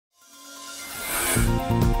A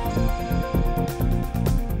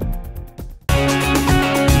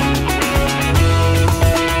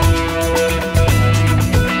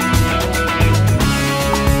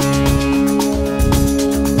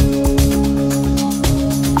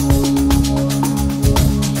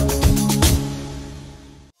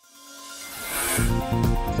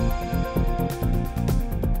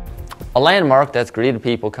landmark that's greeted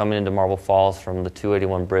people coming into Marble Falls from the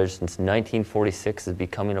 281 bridge since 1946 is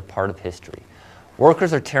becoming a part of history.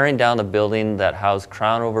 Workers are tearing down the building that housed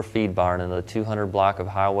Crownover Feed barn in the 200 block of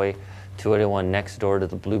Highway 281 next door to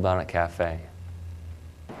the Blue Bonnet Cafe.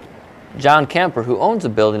 John Kemper, who owns a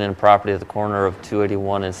building and property at the corner of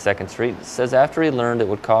 281 and 2nd Street, says after he learned it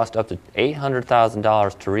would cost up to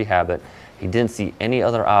 $800,000 to rehab it, he didn't see any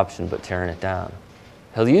other option but tearing it down.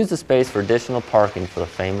 He'll use the space for additional parking for the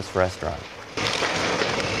famous restaurant.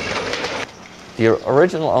 The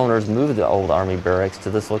original owners moved the old Army barracks to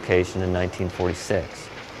this location in 1946.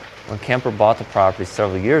 When Kemper bought the property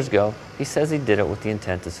several years ago, he says he did it with the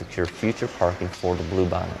intent to secure future parking for the Blue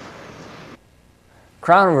Bonnet.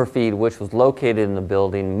 Crownover Feed, which was located in the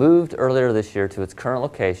building, moved earlier this year to its current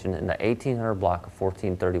location in the 1800 block of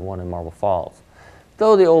 1431 in Marble Falls.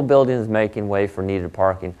 Though the old building is making way for needed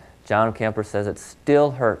parking, John Kemper says it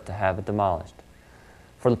still hurt to have it demolished.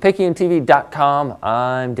 For ThePicayuneTV.com,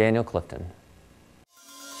 I'm Daniel Clifton.